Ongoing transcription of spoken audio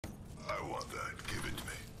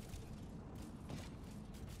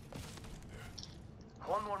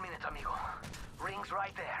more minutes, amigo. Rings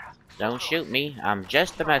right there. Don't shoot me. I'm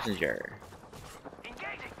just the messenger.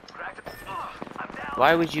 Engaging. I'm down.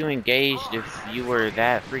 Why would you engage if you were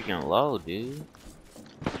that freaking low, dude?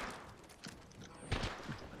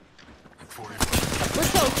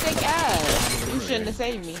 What's your thick ass? You shouldn't have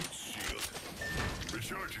saved me.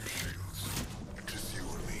 Recharging shields. Just you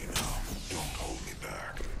and me now. Don't hold me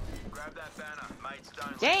back. Grab that banner. Mates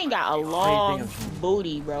don't. They ain't got a long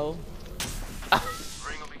booty, bro.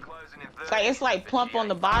 Ring will be closing in 30. It's like plump on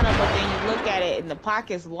the bottom, but then you look at it and the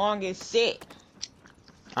pocket's long as shit.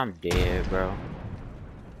 I'm dead, bro.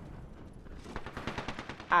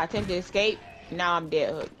 I attempted to escape. Now I'm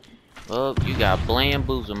dead hooked. Well, you got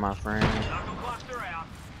bamboozled, my friend. Knuckle cluster out.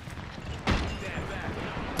 Stand back.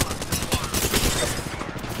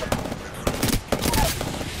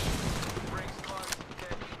 Rings closed.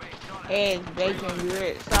 Eggs, bacon,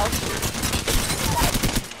 grits, sausage.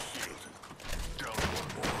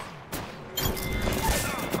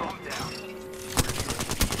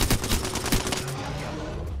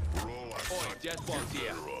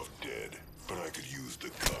 Better off dead, but I could use the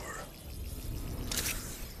cover.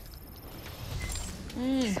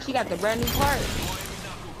 She got the brand new part.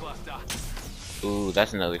 Ooh,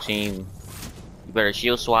 that's another team. You better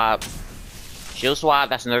shield swap. Shield swap,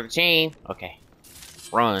 that's another team. Okay.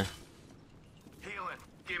 Run. Healing.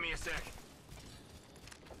 Give me a sec.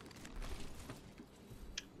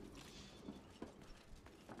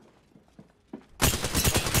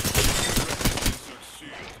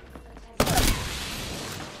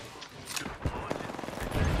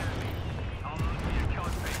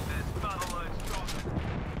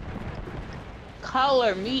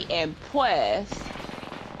 Color me impressed.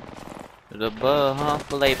 The bug, huh?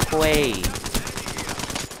 Filet play.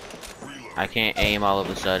 I can't aim all of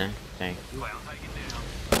a sudden. Thank you.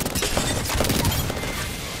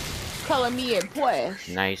 Color me impressed.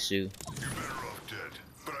 Nice, Sue. You're better off dead,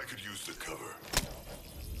 but I could use the cover.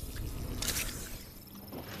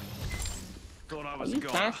 Thought I Oh, was you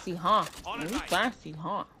gone. fancy, huh? On it, You mate. fancy,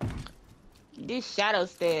 huh? This shadow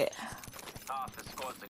said. Half the squad's